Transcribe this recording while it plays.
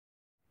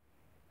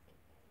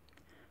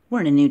We're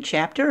in a new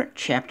chapter,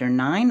 Chapter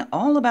 9,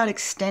 all about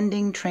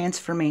extending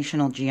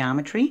transformational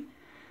geometry.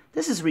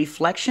 This is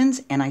Reflections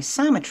and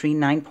Isometry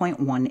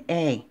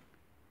 9.1a.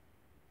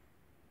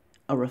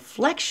 A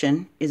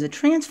reflection is a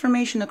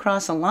transformation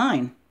across a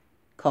line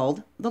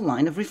called the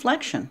line of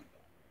reflection.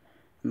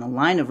 And the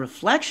line of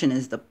reflection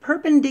is the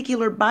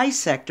perpendicular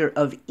bisector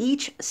of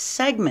each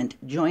segment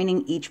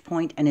joining each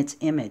point and its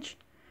image.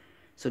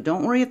 So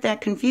don't worry if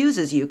that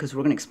confuses you, because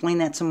we're going to explain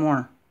that some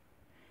more.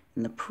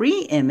 And the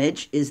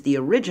pre-image is the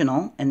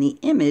original, and the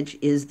image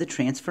is the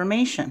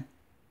transformation.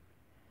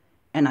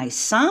 An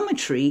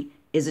isometry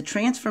is a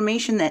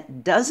transformation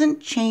that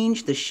doesn't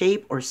change the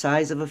shape or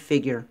size of a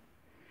figure.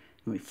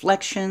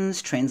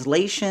 Reflections,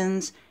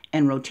 translations,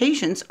 and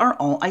rotations are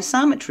all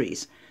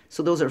isometries.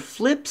 So those are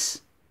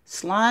flips,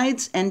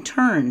 slides, and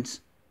turns.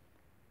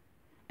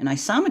 And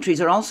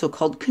isometries are also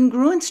called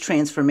congruence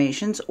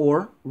transformations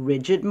or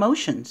rigid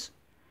motions.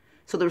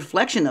 So the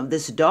reflection of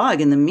this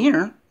dog in the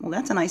mirror, well,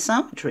 that's an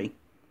isometry.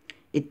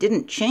 It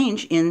didn't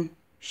change in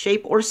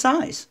shape or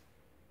size.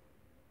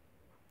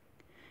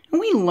 And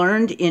we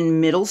learned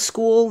in middle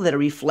school that a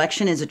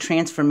reflection is a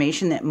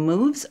transformation that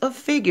moves a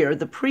figure,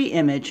 the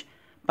pre-image,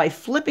 by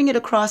flipping it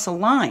across a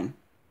line.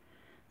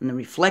 And the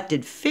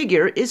reflected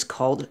figure is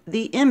called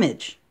the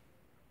image.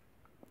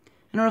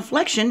 And a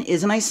reflection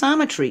is an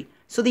isometry,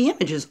 so the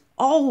image is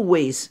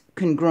always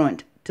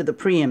congruent to the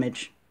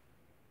pre-image.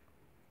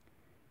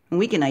 And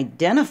we can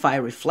identify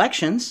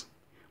reflections.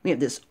 We have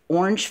this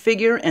orange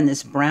figure and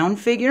this brown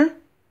figure.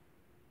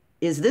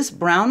 Is this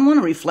brown one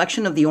a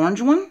reflection of the orange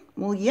one?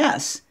 Well,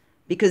 yes,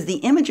 because the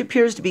image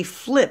appears to be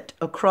flipped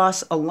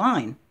across a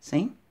line,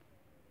 see?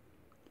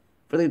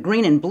 For the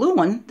green and blue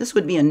one, this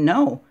would be a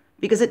no,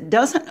 because it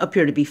doesn't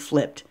appear to be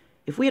flipped.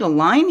 If we had a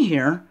line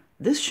here,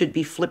 this should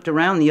be flipped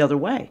around the other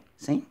way,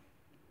 see?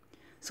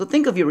 So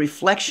think of your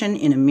reflection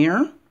in a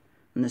mirror,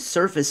 and the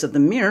surface of the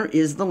mirror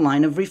is the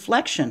line of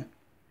reflection.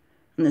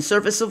 And the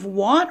surface of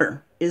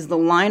water is the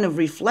line of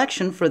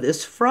reflection for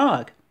this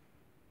frog.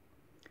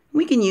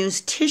 We can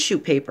use tissue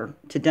paper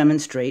to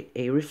demonstrate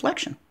a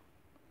reflection.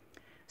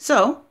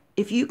 So,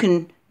 if you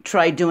can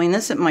try doing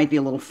this, it might be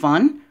a little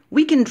fun.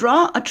 We can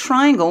draw a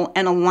triangle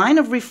and a line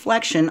of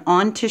reflection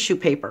on tissue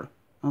paper,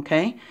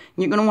 okay? And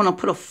you're going to want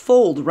to put a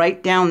fold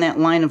right down that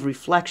line of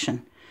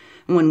reflection.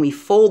 And when we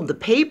fold the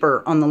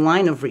paper on the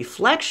line of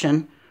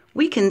reflection,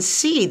 we can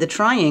see the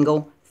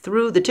triangle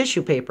through the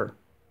tissue paper,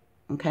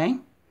 okay?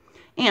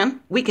 And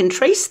we can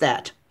trace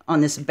that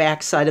on this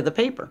back side of the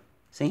paper.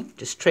 See,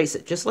 just trace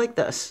it just like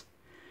this.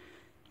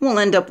 We'll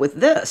end up with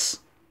this.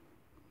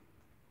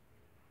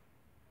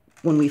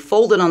 When we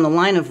fold it on the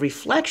line of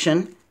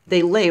reflection,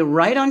 they lay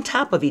right on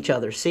top of each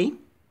other, see?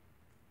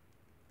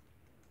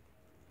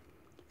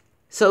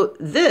 So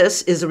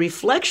this is a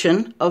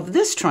reflection of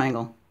this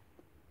triangle.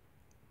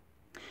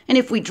 And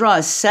if we draw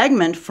a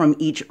segment from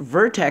each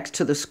vertex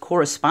to this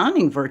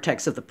corresponding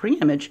vertex of the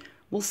pre-image,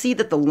 we'll see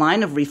that the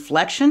line of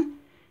reflection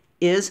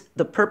is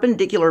the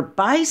perpendicular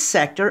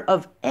bisector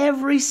of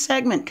every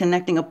segment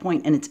connecting a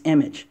point and its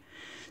image.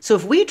 So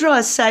if we draw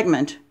a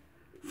segment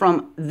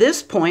from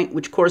this point,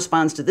 which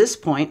corresponds to this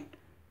point,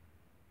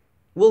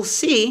 we'll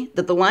see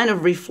that the line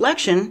of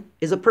reflection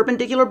is a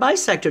perpendicular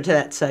bisector to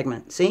that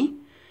segment, see?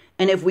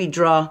 And if we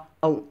draw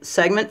a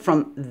segment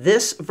from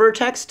this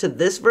vertex to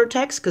this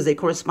vertex, because they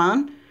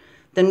correspond,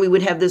 then we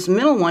would have this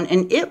middle one,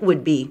 and it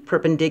would be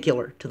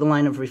perpendicular to the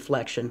line of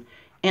reflection.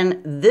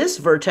 And this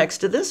vertex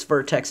to this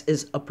vertex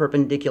is a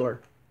perpendicular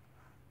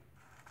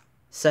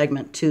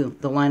segment to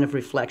the line of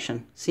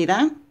reflection. See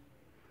that?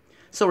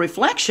 So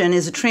reflection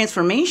is a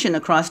transformation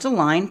across a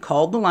line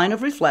called the line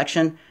of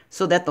reflection,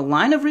 so that the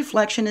line of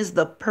reflection is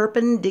the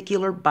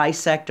perpendicular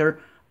bisector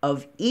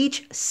of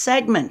each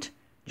segment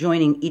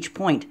joining each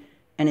point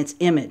and its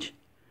image.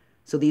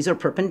 So these are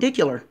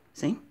perpendicular,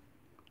 see,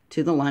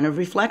 to the line of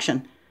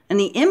reflection. And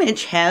the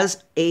image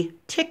has a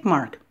tick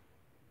mark.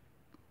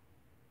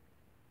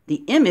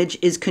 The image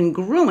is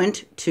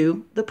congruent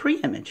to the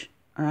pre-image,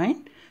 all right?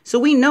 So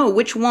we know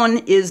which one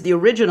is the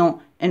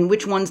original and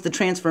which one's the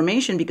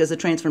transformation, because the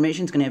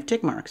transformation is going to have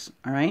tick marks,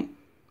 all right?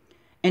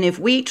 And if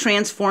we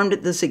transformed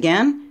this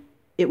again,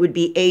 it would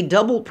be A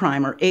double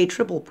prime or A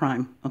triple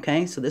prime,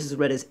 okay? So this is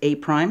read as A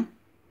prime,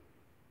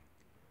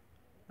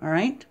 all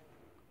right?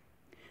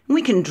 And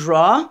we can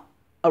draw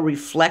a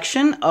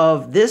reflection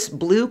of this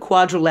blue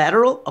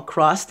quadrilateral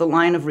across the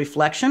line of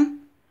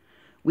reflection.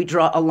 We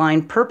draw a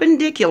line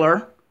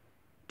perpendicular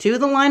to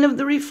the line of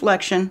the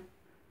reflection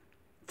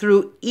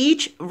through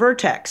each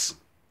vertex,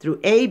 through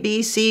A,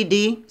 B, C,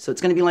 D. So it's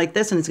going to be like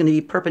this, and it's going to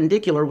be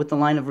perpendicular with the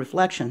line of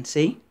reflection,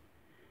 see?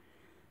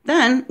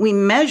 Then we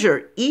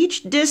measure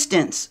each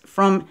distance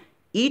from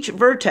each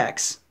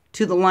vertex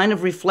to the line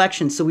of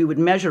reflection. So we would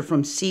measure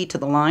from C to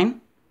the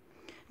line.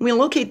 We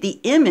locate the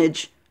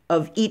image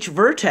of each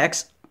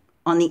vertex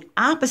on the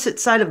opposite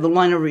side of the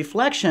line of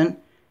reflection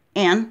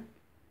and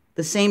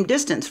the same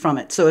distance from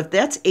it. So if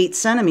that's 8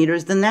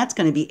 centimeters, then that's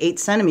going to be 8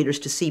 centimeters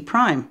to C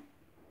prime.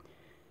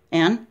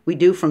 And we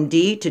do from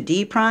D to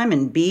D prime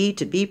and B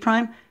to B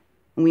prime.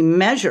 And we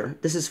measure.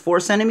 This is 4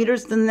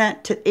 centimeters, then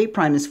that to A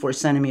prime is 4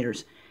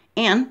 centimeters.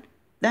 And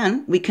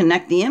then we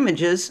connect the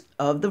images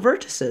of the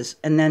vertices.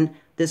 And then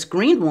this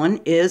green one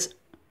is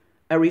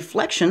a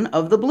reflection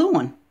of the blue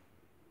one.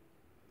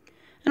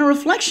 And a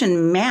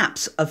reflection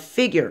maps a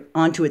figure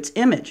onto its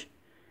image.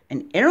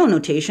 An arrow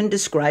notation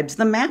describes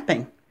the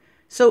mapping.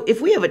 So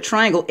if we have a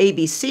triangle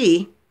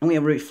ABC and we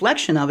have a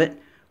reflection of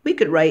it, we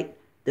could write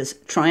this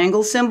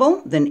triangle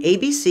symbol, then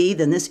ABC,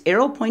 then this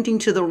arrow pointing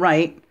to the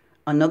right,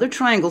 another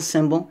triangle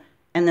symbol,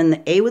 and then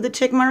the A with a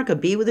tick mark, a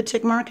B with a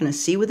tick mark, and a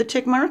C with a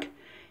tick mark.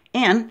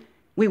 And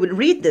we would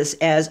read this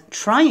as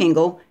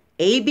triangle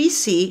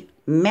ABC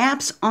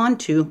maps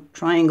onto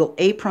triangle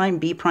A prime,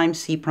 B prime,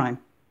 C prime.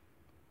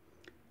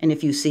 And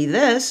if you see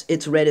this,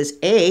 it's read as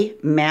A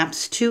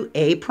maps to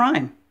A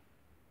prime.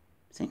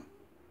 See?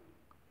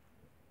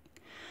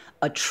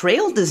 A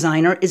trail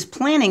designer is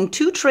planning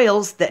 2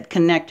 trails that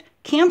connect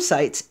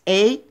campsites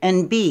A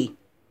and B.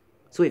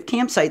 So we have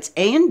campsites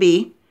A and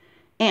B,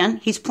 and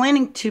he's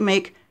planning to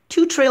make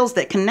 2 trails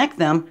that connect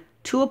them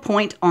to a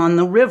point on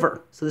the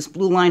river. So this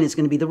blue line is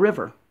going to be the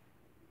river.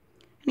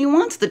 And he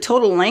wants the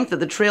total length of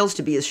the trails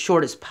to be as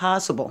short as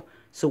possible.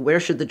 So where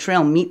should the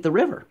trail meet the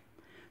river?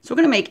 So we're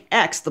going to make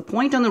X the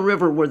point on the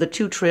river where the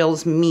 2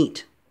 trails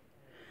meet.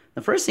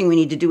 The first thing we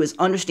need to do is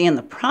understand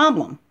the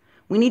problem.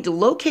 We need to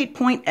locate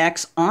point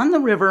X on the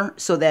river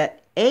so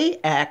that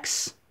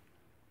AX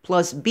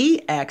plus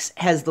BX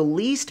has the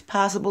least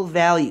possible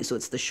value, so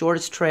it's the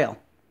shortest trail.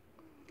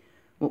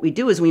 What we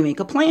do is we make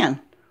a plan.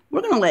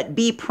 We're going to let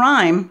B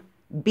prime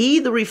be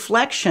the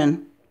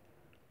reflection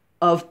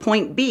of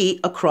point B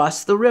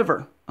across the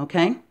river,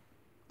 okay?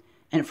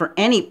 And for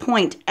any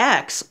point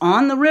X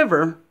on the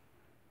river,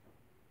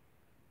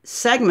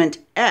 segment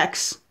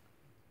X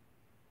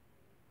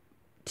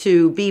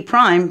to B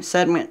prime,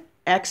 segment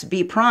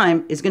XB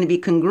prime, is going to be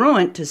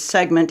congruent to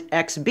segment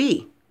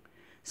XB.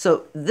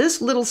 So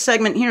this little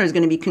segment here is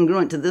going to be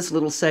congruent to this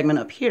little segment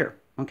up here,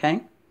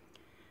 okay?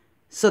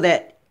 So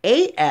that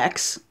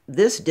AX,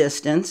 this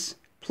distance,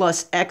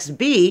 plus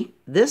XB,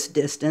 this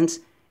distance,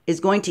 is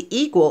going to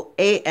equal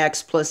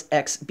AX plus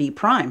XB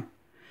prime.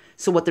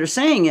 So what they're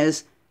saying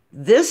is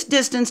this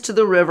distance to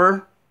the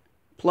river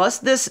plus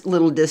this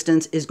little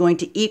distance is going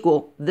to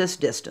equal this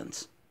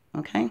distance,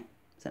 okay?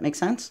 Does that make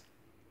sense?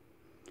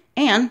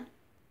 And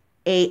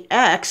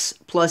AX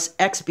plus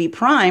XB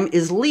prime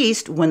is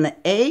least when the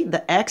A,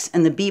 the X,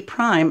 and the B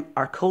prime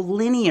are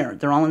collinear.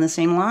 They're all in the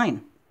same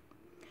line.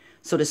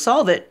 So to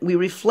solve it, we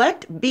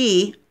reflect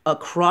B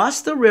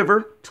across the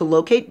river to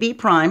locate B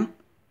prime.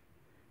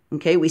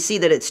 Okay, we see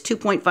that it's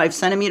 2.5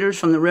 centimeters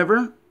from the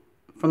river,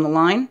 from the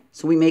line.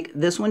 So we make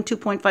this one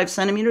 2.5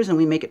 centimeters and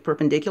we make it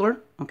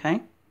perpendicular,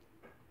 okay?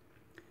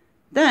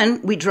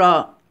 Then we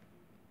draw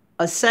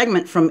a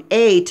segment from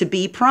A to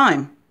B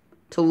prime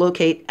to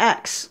locate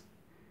X.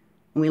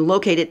 And we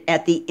locate it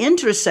at the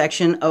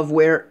intersection of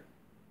where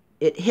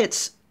it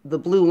hits the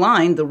blue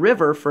line, the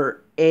river,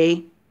 for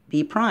A,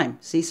 B prime.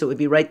 See, so it would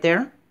be right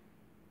there.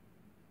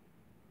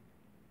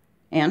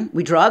 And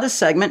we draw the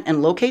segment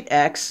and locate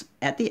X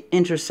at the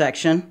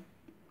intersection.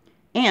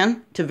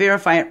 And to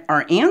verify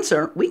our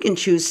answer, we can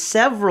choose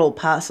several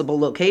possible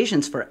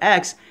locations for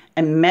X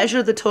and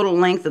measure the total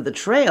length of the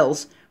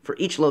trails for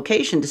each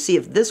location to see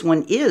if this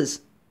one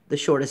is the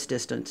shortest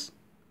distance,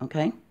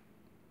 okay?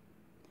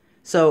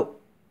 So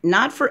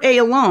not for A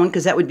alone,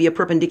 because that would be a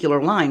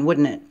perpendicular line,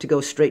 wouldn't it, to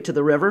go straight to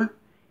the river?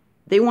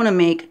 They want to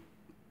make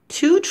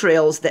 2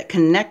 trails that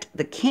connect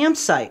the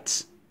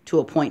campsites to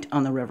a point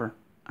on the river,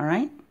 all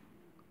right?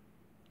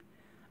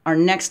 Our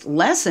next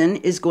lesson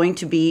is going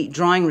to be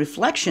drawing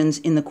reflections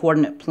in the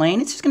coordinate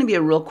plane. It's just going to be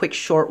a real quick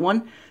short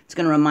one. It's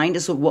going to remind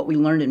us of what we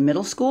learned in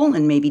middle school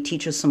and maybe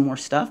teach us some more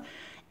stuff.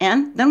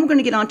 And then we're going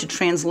to get on to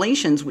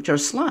translations, which are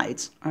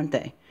slides, aren't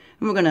they?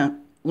 And we're going to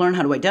learn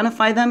how to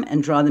identify them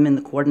and draw them in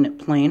the coordinate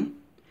plane.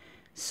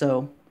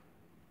 So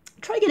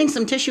try getting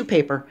some tissue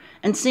paper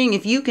and seeing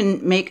if you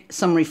can make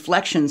some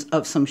reflections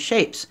of some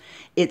shapes.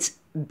 It's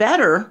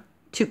better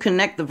to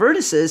connect the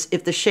vertices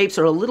if the shapes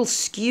are a little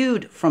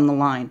skewed from the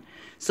line.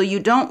 So you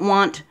don't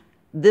want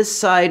this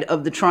side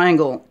of the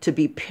triangle to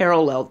be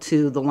parallel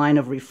to the line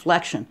of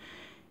reflection.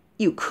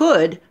 You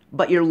could,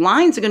 but your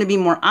lines are going to be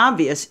more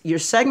obvious. Your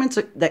segments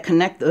that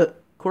connect the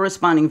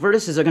corresponding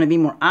vertices are going to be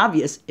more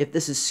obvious if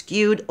this is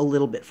skewed a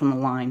little bit from the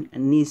line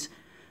and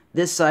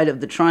this side of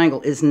the triangle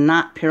is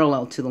not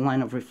parallel to the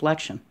line of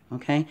reflection,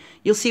 okay?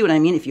 You'll see what I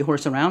mean if you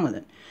horse around with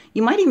it.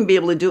 You might even be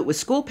able to do it with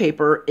school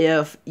paper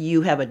if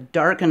you have a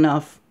dark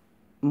enough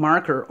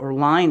marker or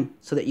line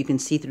so that you can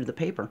see through the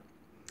paper.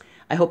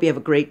 I hope you have a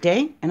great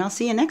day, and I'll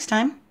see you next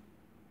time.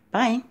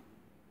 Bye.